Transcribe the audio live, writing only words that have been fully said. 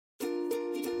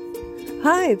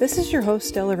Hi, this is your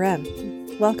host, Della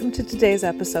Wren. Welcome to today's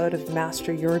episode of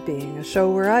Master Your Being, a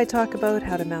show where I talk about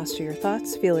how to master your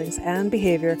thoughts, feelings, and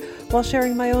behavior while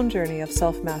sharing my own journey of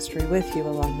self-mastery with you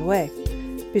along the way.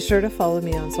 Be sure to follow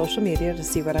me on social media to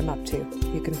see what I'm up to.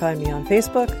 You can find me on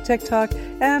Facebook, TikTok,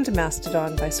 and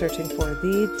Mastodon by searching for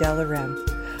The Della Wren.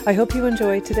 I hope you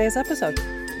enjoy today's episode.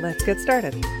 Let's get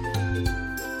started.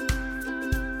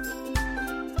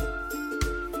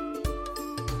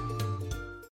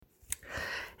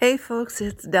 Hey folks,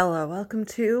 it's Della.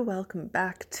 Welcome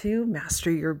back to Master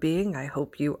Your Being. I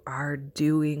hope you are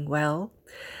doing well.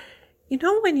 You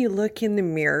know when you look in the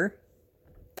mirror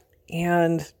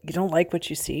and you don't like what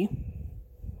you see,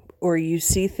 or you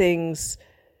see things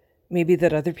maybe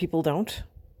that other people don't,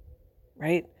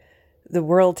 right? The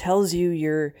world tells you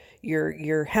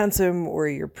you're handsome or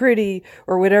you're pretty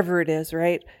or whatever it is,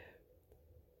 right?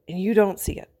 And you don't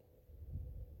see it.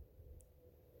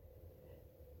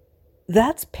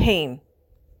 That's pain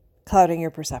clouding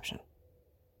your perception.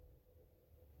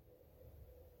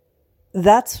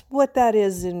 That's what that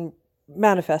is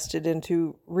manifested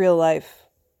into real life.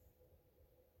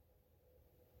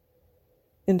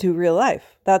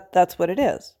 That's what it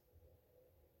is.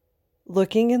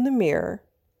 Looking in the mirror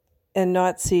and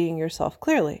not seeing yourself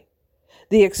clearly.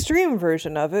 The extreme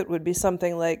version of it would be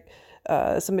something like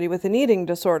somebody with an eating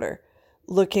disorder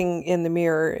looking in the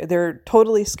mirror. They're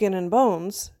totally skin and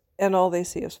bones, and all they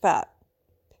see is fat.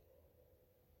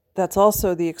 That's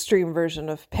also the extreme version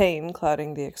of pain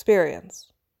clouding the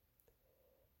experience.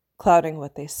 Clouding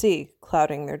what they see,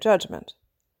 clouding their judgment.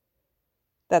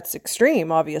 That's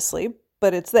extreme, obviously,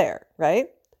 but it's there, right?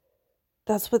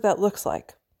 That's what that looks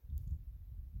like.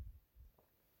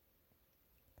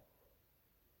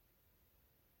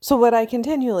 So what I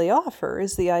continually offer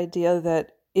is the idea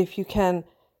that if you can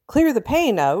clear the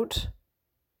pain out,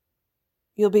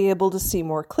 you'll be able to see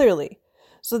more clearly.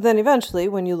 So then eventually,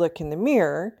 when you look in the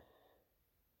mirror,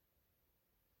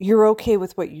 you're okay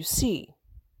with what you see.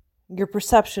 Your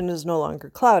perception is no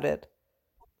longer clouded.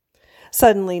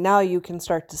 Suddenly now you can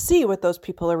start to see what those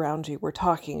people around you were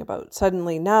talking about.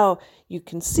 Suddenly now you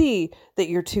can see that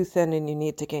you're too thin and you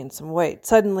need to gain some weight.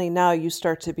 Suddenly now you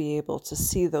start to be able to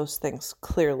see those things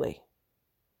clearly.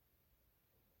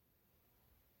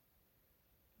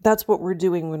 That's what we're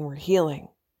doing when we're healing.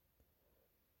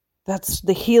 That's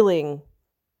the healing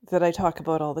that I talk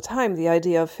about all the time, the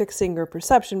idea of fixing your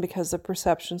perception because the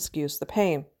perception skews the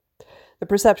pain. The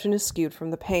perception is skewed from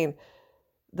the pain.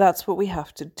 That's what we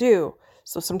have to do.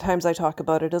 So sometimes I talk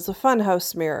about it as a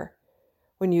funhouse mirror.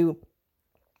 When you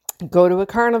go to a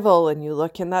carnival and you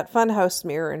look in that funhouse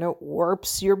mirror and it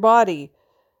warps your body,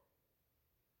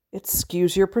 it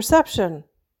skews your perception.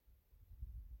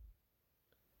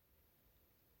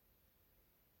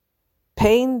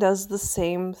 Pain does the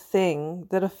same thing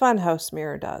that a funhouse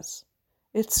mirror does.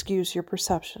 It skews your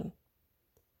perception.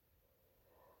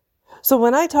 So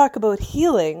when I talk about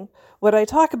healing, what I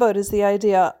talk about is the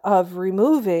idea of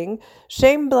removing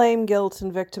shame, blame, guilt,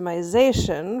 and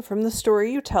victimization from the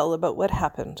story you tell about what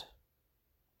happened.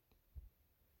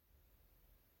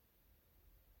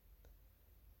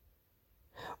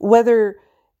 Whether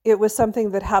it was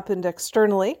something that happened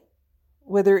externally,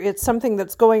 whether it's something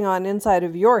that's going on inside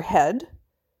of your head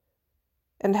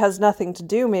and has nothing to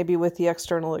do maybe with the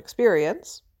external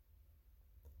experience.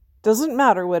 Doesn't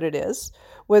matter what it is.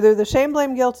 Whether the shame,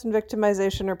 blame, guilt, and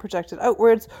victimization are projected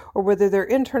outwards or whether they're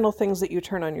internal things that you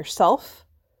turn on yourself.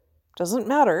 Doesn't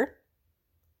matter.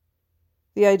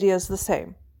 The idea is the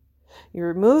same. You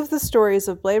remove the stories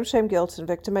of blame, shame, guilt, and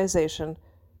victimization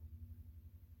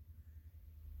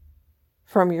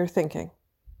from your thinking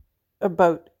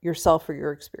about yourself or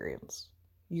your experience.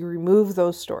 You remove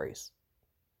those stories.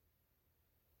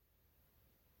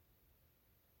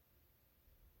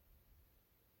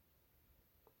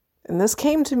 And this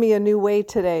came to me a new way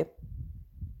today,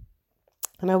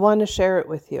 and I want to share it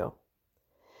with you.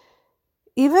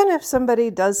 Even if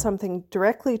somebody does something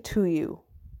directly to you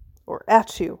or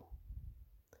at you,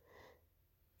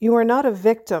 you are not a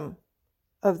victim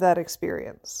of that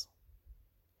experience.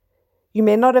 You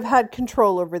may not have had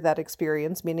control over that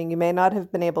experience, meaning you may not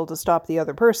have been able to stop the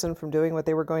other person from doing what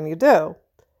they were going to do,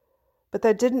 but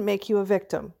that didn't make you a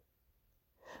victim.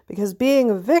 Because being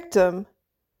a victim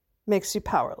makes you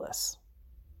powerless.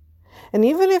 And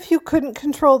even if you couldn't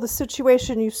control the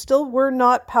situation, you still were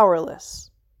not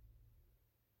powerless.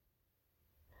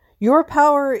 Your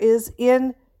power is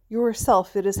in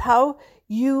yourself. It is how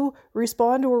you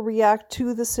respond or react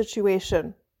to the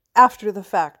situation after the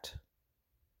fact.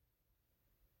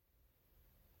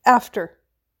 After,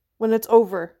 when it's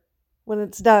over, when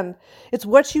it's done. It's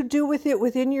what you do with it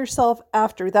within yourself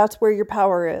after. That's where your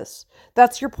power is.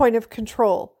 That's your point of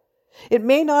control. You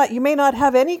may not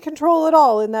have any control at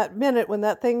all in that minute when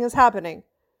that thing is happening.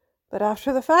 But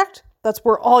after the fact, that's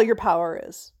where all your power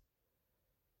is.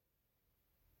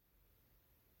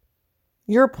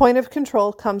 Your point of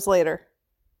control comes later.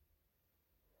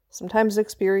 Sometimes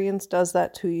experience does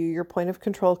that to you. Your point of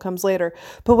control comes later.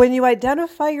 But when you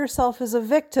identify yourself as a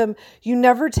victim, you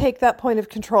never take that point of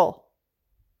control.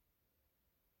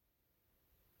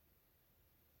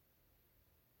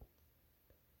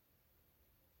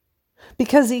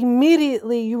 Because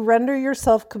immediately you render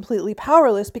yourself completely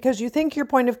powerless because you think your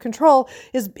point of control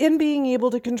is in being able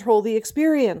to control the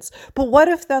experience. But what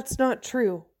if that's not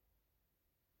true?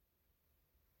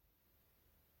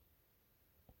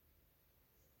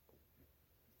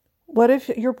 What if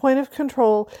your point of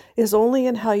control is only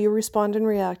in how you respond and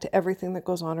react to everything that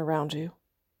goes on around you?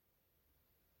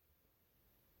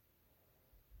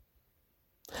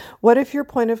 What if your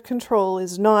point of control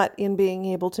is not in being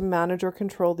able to manage or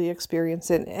control the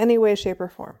experience in any way, shape, or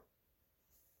form?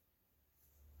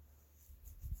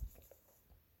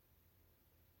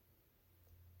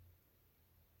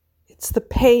 It's the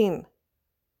pain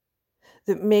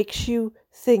that makes you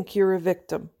think you're a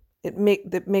victim.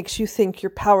 That makes you think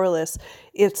you're powerless.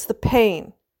 It's the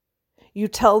pain. You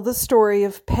tell the story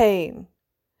of pain.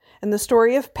 And the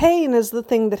story of pain is the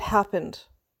thing that happened.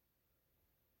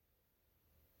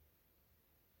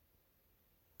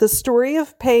 The story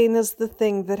of pain is the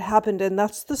thing that happened, and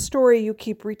that's the story you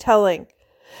keep retelling.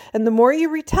 And the more you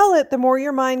retell it, the more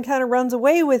your mind kind of runs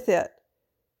away with it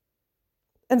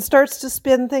and starts to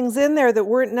spin things in there that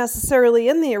weren't necessarily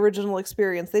in the original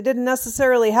experience. They didn't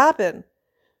necessarily happen.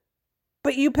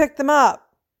 But you picked them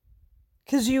up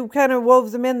because you kind of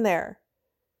wove them in there.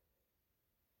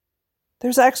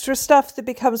 There's extra stuff that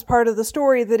becomes part of the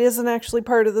story that isn't actually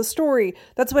part of the story.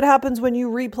 That's what happens when you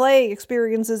replay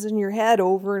experiences in your head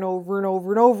over and over and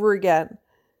over and over again.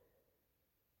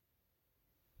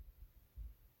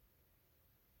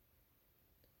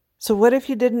 So what if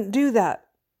you didn't do that?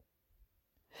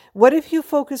 What if you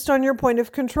focused on your point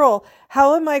of control?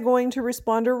 How am I going to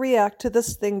respond or react to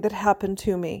this thing that happened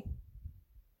to me?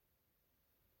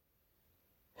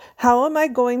 How am I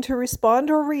going to respond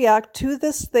or react to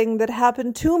this thing that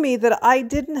happened to me that I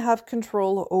didn't have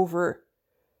control over?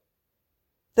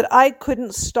 That I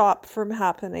couldn't stop from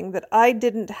happening, that I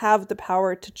didn't have the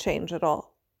power to change at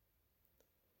all?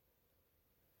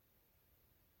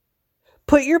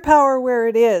 Put your power where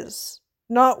it is,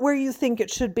 not where you think it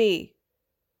should be.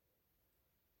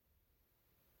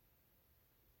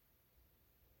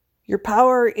 Your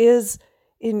power is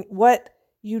in what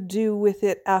you do with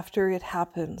it after it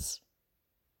happens.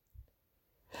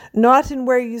 Not in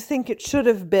where you think it should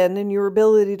have been in your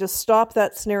ability to stop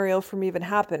that scenario from even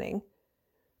happening.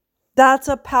 That's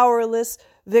a powerless,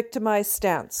 victimized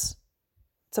stance.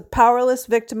 It's a powerless,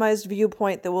 victimized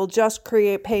viewpoint that will just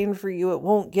create pain for you. It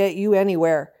won't get you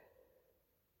anywhere.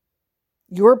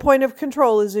 Your point of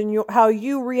control is in how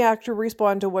you react or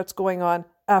respond to what's going on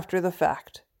after the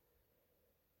fact.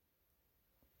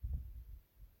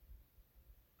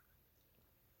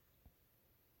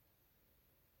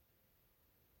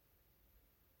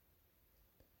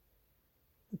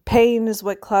 Pain is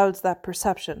what clouds that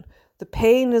perception. The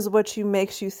pain is what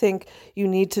makes you think you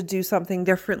need to do something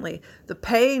differently. The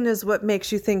pain is what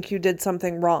makes you think you did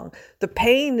something wrong. The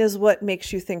pain is what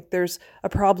makes you think there's a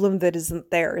problem that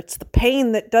isn't there. It's the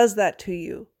pain that does that to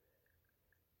you.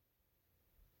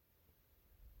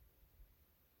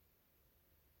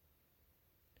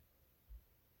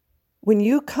 When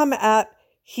you come at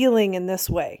healing in this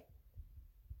way,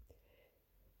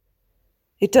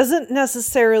 it doesn't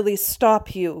necessarily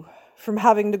stop you from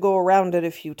having to go around it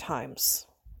a few times.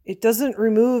 It doesn't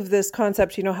remove this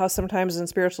concept. You know how sometimes in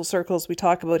spiritual circles we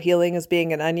talk about healing as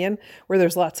being an onion, where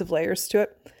there's lots of layers to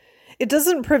it. It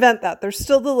doesn't prevent that. There's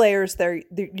still the layers there.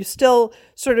 You still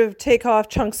sort of take off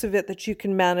chunks of it that you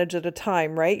can manage at a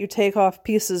time, right? You take off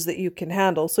pieces that you can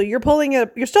handle. So you're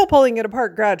still pulling it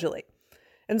apart gradually.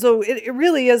 And so it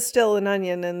really is still an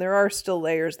onion, and there are still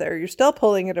layers there. You're still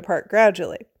pulling it apart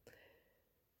gradually.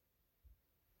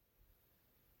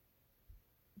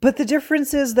 But the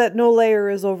difference is that no layer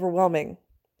is overwhelming.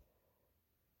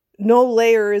 No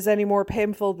layer is any more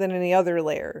painful than any other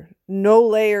layer. No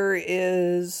layer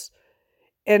is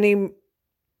any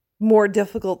more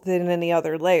difficult than any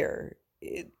other layer.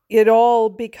 It all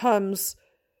becomes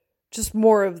just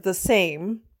more of the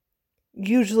same,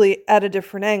 usually at a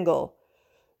different angle.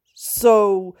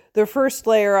 So the first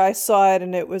layer, I saw it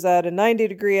and it was at a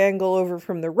 90-degree angle over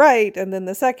from the right. And then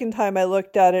the second time I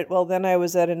looked at it, well, then I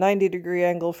was at a 90-degree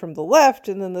angle from the left.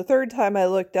 And then the third time I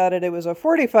looked at it, it was a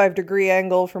 45-degree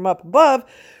angle from up above,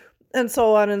 and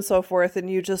so on and so forth. And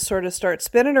you just sort of start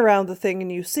spinning around the thing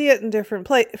and you see it in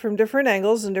from different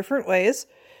angles and different ways.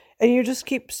 And you just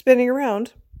keep spinning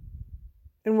around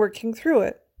and working through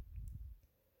it.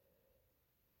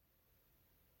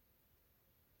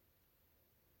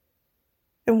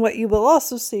 And what you will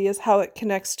also see is how it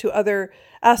connects to other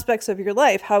aspects of your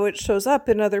life, how it shows up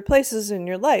in other places in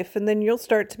your life. And then you'll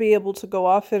start to be able to go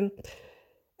off and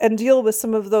deal with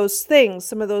some of those things,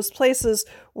 some of those places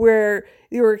where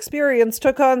your experience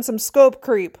took on some scope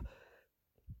creep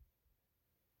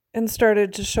and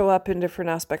started to show up in different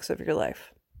aspects of your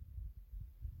life.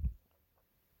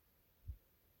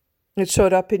 It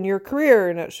showed up in your career,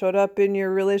 and it showed up in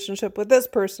your relationship with this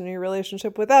person, your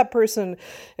relationship with that person,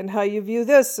 and how you view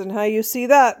this and how you see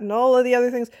that and all of the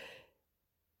other things.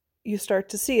 You start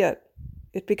to see it.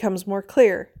 It becomes more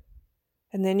clear.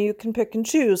 And then you can pick and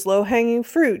choose low-hanging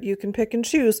fruit. You can pick and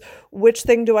choose which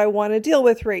thing do I want to deal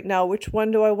with right now? Which one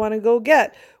do I want to go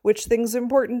get? Which thing's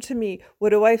important to me? What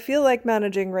do I feel like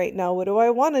managing right now? What do I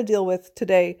want to deal with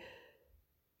today?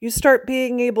 You start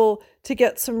being able to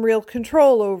get some real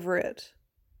control over it.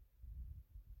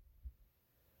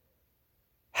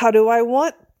 How do I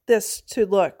want this to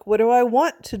look? What do I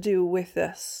want to do with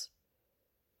this?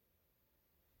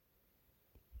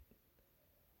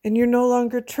 And you're no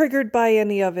longer triggered by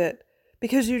any of it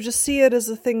because you just see it as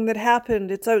a thing that happened.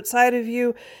 It's outside of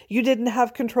you. You didn't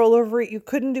have control over it. You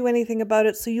couldn't do anything about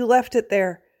it, so you left it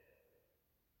there.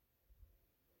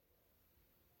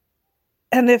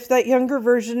 And if that younger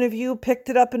version of you picked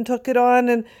it up and took it on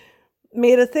and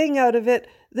made a thing out of it,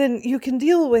 then you can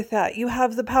deal with that. You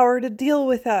have the power to deal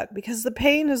with that because the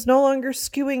pain is no longer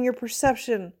skewing your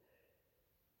perception.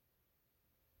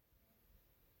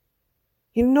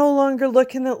 You're no longer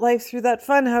looking at life through that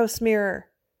funhouse mirror.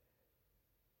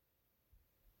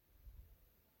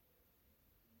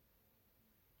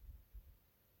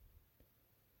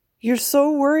 You're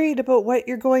so worried about what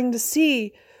you're going to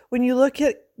see when you look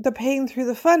at the pain through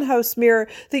the funhouse mirror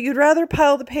that you'd rather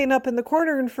pile the pain up in the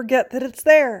corner and forget that it's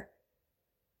there.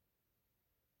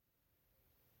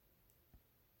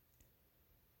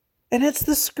 And it's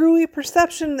the screwy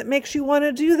perception that makes you want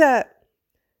to do that.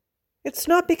 It's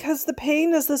not because the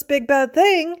pain is this big bad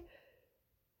thing.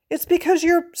 It's because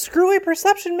your screwy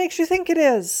perception makes you think it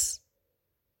is.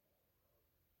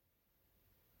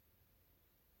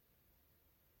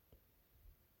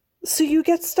 So you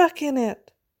get stuck in it.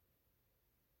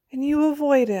 And you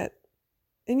avoid it.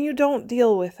 And you don't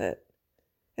deal with it.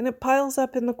 And it piles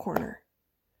up in the corner.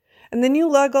 And then you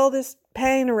lug all this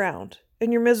pain around.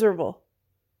 And you're miserable.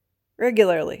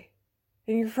 Regularly.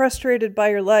 And you're frustrated by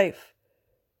your life.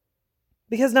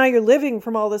 Because now you're living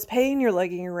from all this pain you're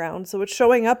lugging around. So it's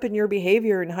showing up in your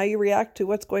behavior and how you react to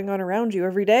what's going on around you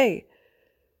every day.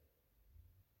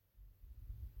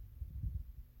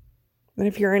 And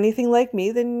if you're anything like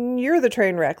me, then you're the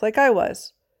train wreck like I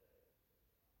was.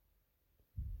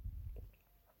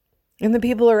 And the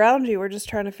people around you are just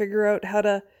trying to figure out how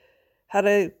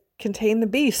to contain the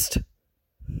beast,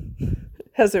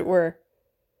 as it were.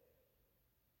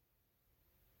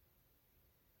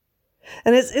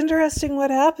 And it's interesting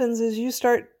what happens is you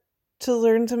start to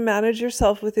learn to manage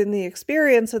yourself within the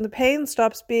experience and the pain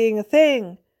stops being a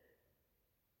thing.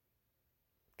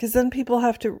 Because then people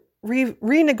have to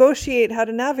renegotiate how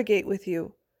to navigate with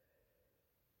you.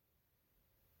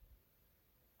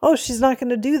 Oh, she's not going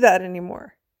to do that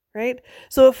anymore, right?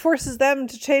 So it forces them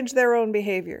to change their own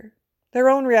behavior, their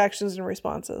own reactions and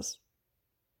responses.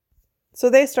 So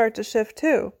they start to shift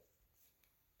too.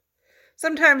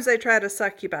 Sometimes they try to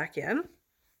suck you back in.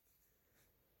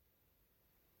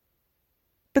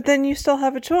 But then you still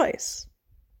have a choice.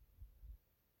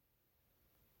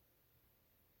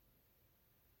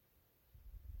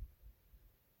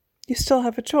 You still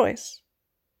have a choice.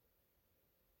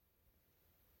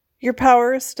 Your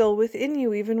power is still within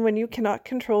you, even when you cannot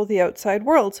control the outside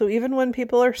world. So even when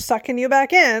people are sucking you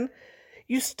back in,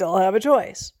 you still have a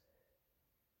choice.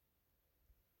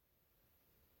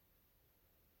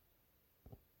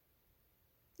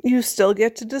 You still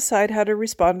get to decide how to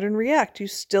respond and react. You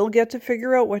still get to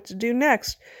figure out what to do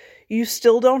next. You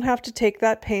still don't have to take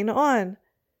that pain on.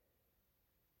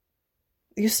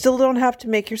 You still don't have to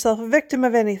make yourself a victim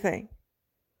of anything.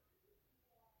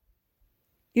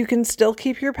 You can still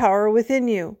keep your power within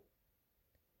you.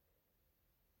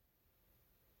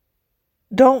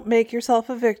 Don't make yourself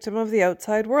a victim of the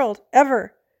outside world,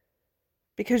 ever.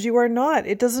 because you are not.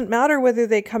 It doesn't matter whether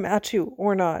they come at you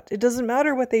or not. It doesn't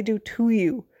matter what they do to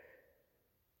you.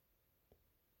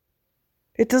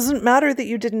 It doesn't matter that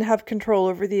you didn't have control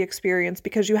over the experience,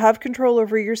 because you have control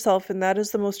over yourself, and that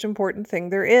is the most important thing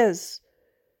there is.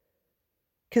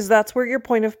 Because that's where your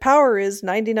point of power is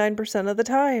 99% of the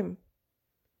time.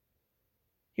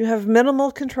 You have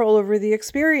minimal control over the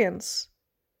experience.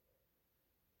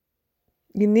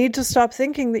 You need to stop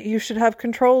thinking that you should have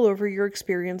control over your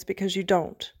experience, because you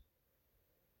don't.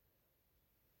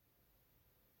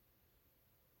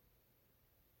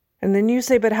 And then you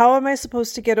say, but how am I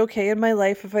supposed to get okay in my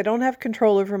life if I don't have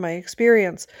control over my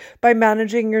experience? By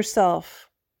managing yourself.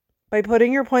 By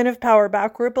putting your point of power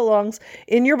back where it belongs,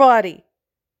 in your body.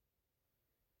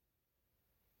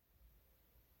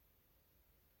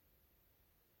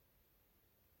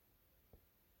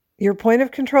 Your point of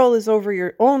control is over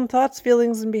your own thoughts,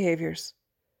 feelings, and behaviors.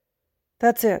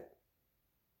 That's it.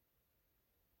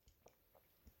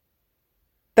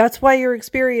 That's why your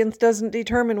experience doesn't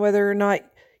determine whether or not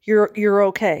you're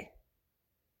okay.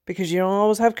 Because you don't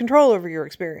always have control over your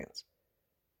experience.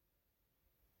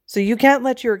 So you can't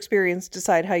let your experience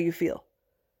decide how you feel.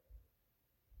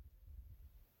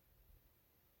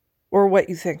 Or what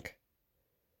you think.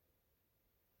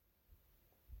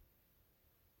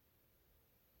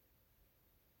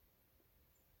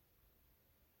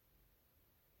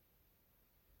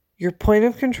 Your point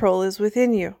of control is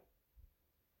within you.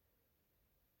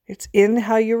 It's in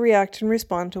how you react and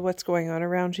respond to what's going on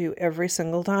around you every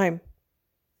single time.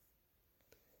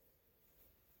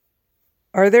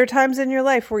 Are there times in your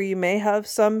life where you may have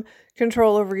some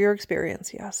control over your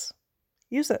experience? Yes.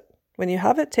 Use it. When you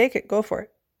have it, take it. Go for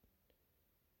it.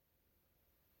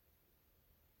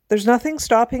 There's nothing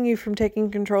stopping you from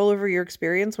taking control over your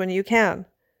experience when you can.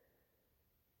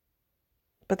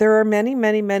 But there are many,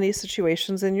 many, many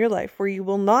situations in your life where you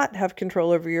will not have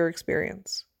control over your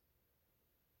experience.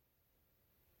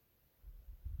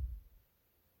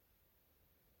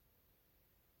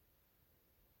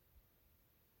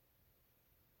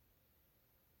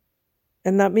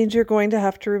 And that means you're going to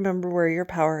have to remember where your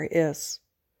power is.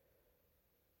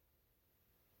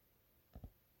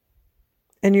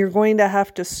 And you're going to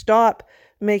have to stop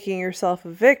making yourself a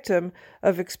victim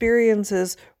of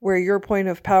experiences where your point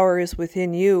of power is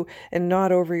within you and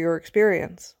not over your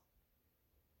experience.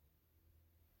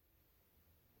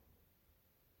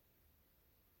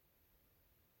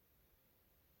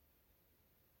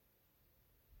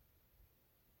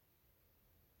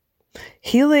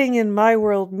 Healing in my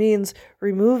world means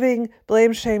removing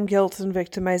blame, shame, guilt, and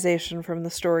victimization from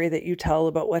the story that you tell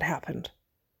about what happened.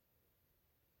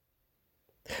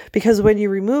 Because when you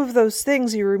remove those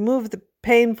things, you remove the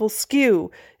painful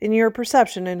skew in your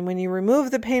perception. And when you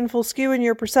remove the painful skew in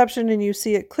your perception and you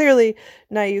see it clearly,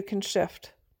 now you can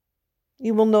shift.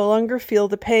 You will no longer feel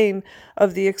the pain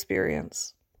of the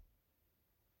experience.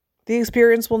 The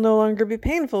experience will no longer be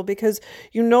painful because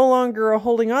you no longer are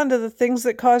holding on to the things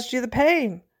that caused you the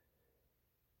pain.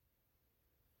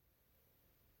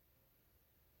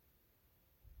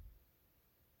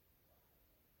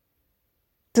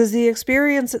 Does the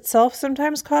experience itself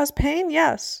sometimes cause pain?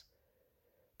 Yes.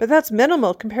 But that's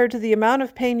minimal compared to the amount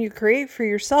of pain you create for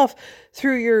yourself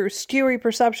through your skewy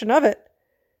perception of it.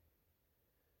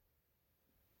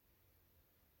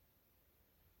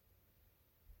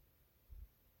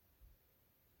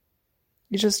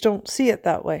 You just don't see it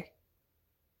that way.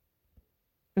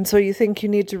 And so you think you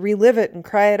need to relive it and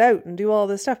cry it out and do all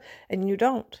this stuff. And you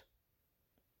don't.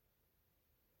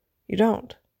 You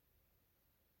don't.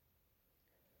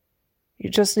 You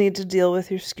just need to deal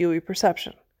with your skewy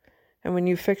perception. And when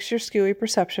you fix your skewy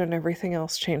perception, everything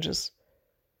else changes.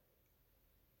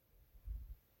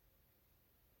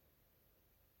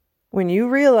 When you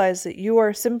realize that you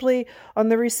are simply on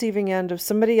the receiving end of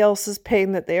somebody else's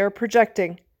pain that they are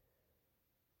projecting,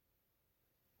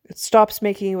 it stops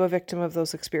making you a victim of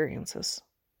those experiences.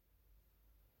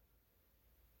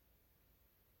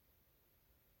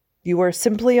 You are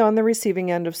simply on the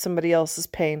receiving end of somebody else's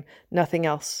pain, nothing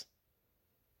else.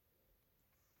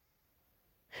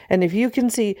 And if you can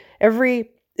see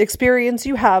every experience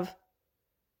you have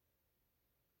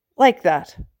like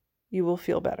that, you will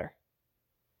feel better.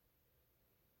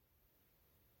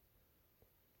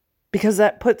 Because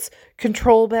that puts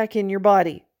control back in your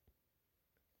body.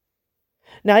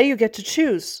 Now you get to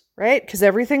choose, right? Because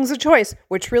everything's a choice.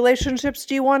 Which relationships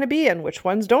do you want to be in? Which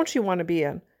ones don't you want to be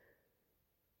in?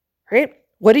 Right?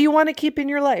 What do you want to keep in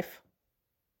your life?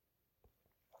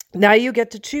 Now you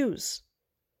get to choose.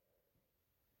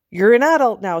 You're an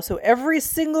adult now, so every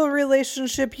single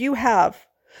relationship you have,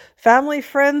 family,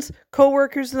 friends,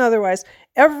 co-workers, and otherwise,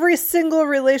 Every single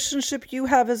relationship you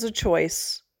have is a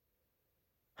choice.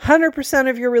 100%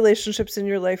 of your relationships in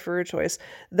your life are a choice.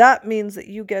 That means that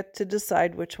you get to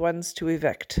decide which ones to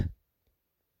evict.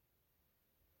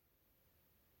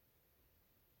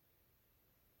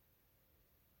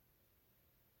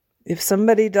 If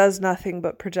somebody does nothing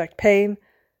but project pain,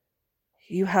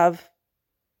 you have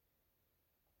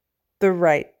the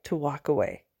right to walk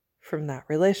away from that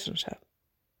relationship.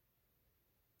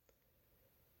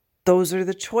 Those are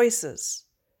the choices.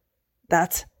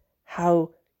 That's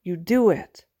how you do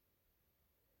it.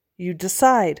 You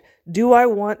decide, do I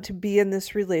want to be in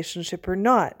this relationship or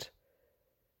not?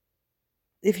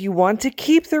 If you want to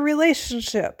keep the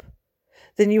relationship,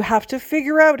 then you have to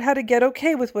figure out how to get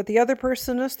okay with what the other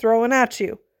person is throwing at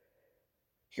you.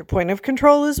 Your point of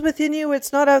control is within you.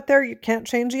 It's not out there. You can't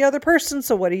change the other person.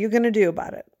 So what are you going to do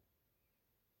about it?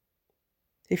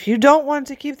 If you don't want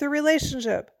to keep the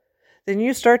relationship, then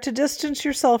you start to distance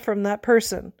yourself from that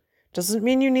person. Doesn't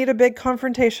mean you need a big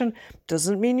confrontation.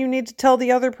 Doesn't mean you need to tell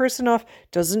the other person off.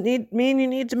 Doesn't mean you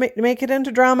need to make it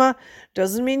into drama.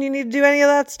 Doesn't mean you need to do any of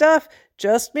that stuff.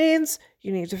 Just means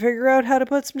you need to figure out how to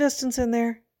put some distance in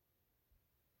there.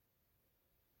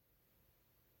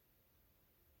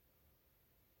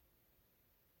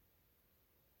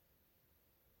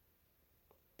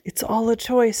 It's all a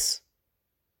choice.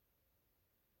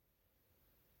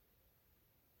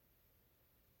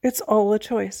 It's all a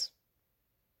choice.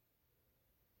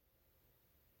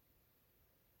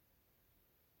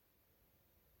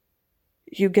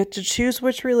 You get to choose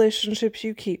which relationships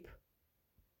you keep.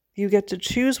 You get to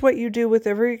choose what you do with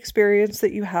every experience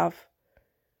that you have.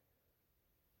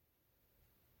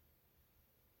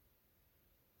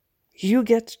 You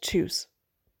get to choose.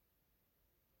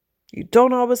 You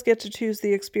don't always get to choose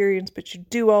the experience, but you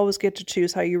do always get to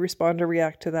choose how you respond or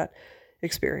react to that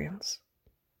experience.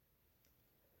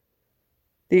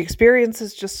 The experience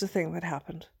is just a thing that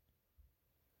happened.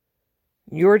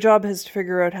 Your job is to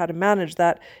figure out how to manage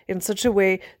that in such a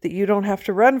way that you don't have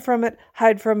to run from it,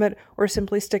 hide from it, or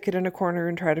simply stick it in a corner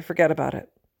and try to forget about it.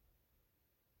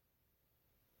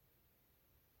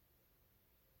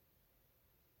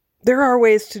 There are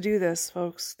ways to do this,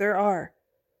 folks. There are.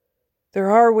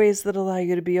 There are ways that allow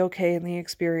you to be okay in the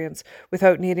experience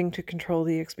without needing to control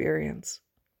the experience.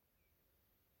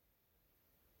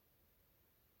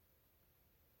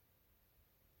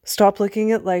 Stop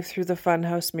looking at life through the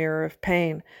funhouse mirror of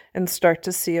pain and start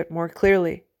to see it more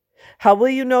clearly. How will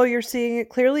you know you're seeing it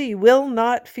clearly? You will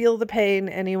not feel the pain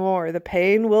anymore. The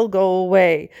pain will go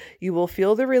away. You will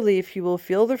feel the relief. You will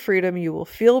feel the freedom. You will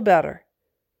feel better.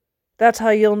 That's how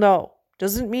you'll know.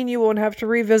 Doesn't mean you won't have to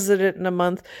revisit it in a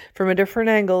month from a different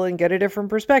angle and get a different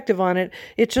perspective on it.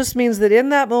 It just means that in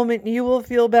that moment, you will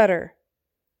feel better.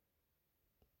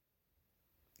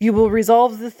 You will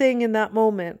resolve the thing in that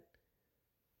moment.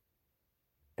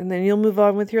 And then you'll move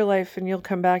on with your life and you'll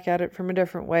come back at it from a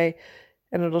different way.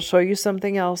 And it'll show you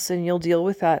something else and you'll deal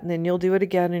with that. And then you'll do it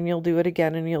again and you'll do it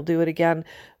again and you'll do it again.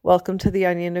 Welcome to the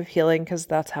onion of healing, because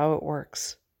that's how it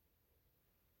works.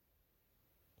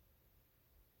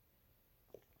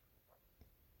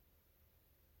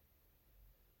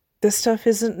 This stuff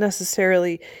isn't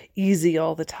necessarily easy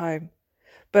all the time,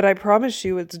 but I promise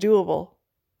you it's doable.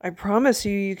 I promise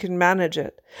you can manage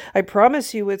it. I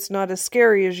promise you it's not as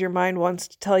scary as your mind wants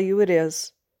to tell you it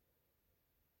is.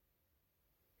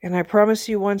 And I promise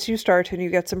you once you start and you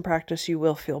get some practice, you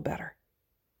will feel better.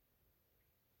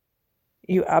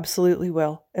 You absolutely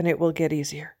will, and it will get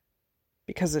easier,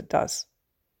 because it does.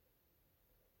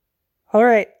 All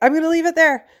right, I'm going to leave it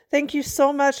there. Thank you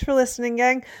so much for listening,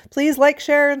 gang. Please like,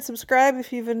 share, and subscribe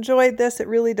if you've enjoyed this. It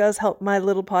really does help my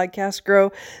little podcast grow.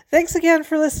 Thanks again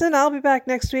for listening. I'll be back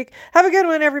next week. Have a good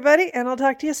one, everybody, and I'll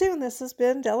talk to you soon. This has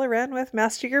been Della Wren with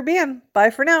Master Your Being. Bye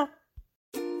for now.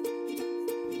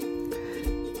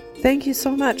 Thank you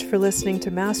so much for listening to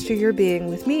Master Your Being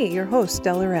with me, your host,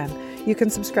 Della Wren. You can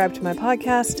subscribe to my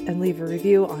podcast and leave a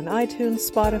review on iTunes,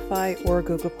 Spotify, or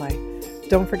Google Play.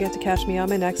 Don't forget to catch me on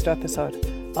my next episode.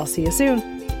 I'll see you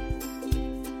soon.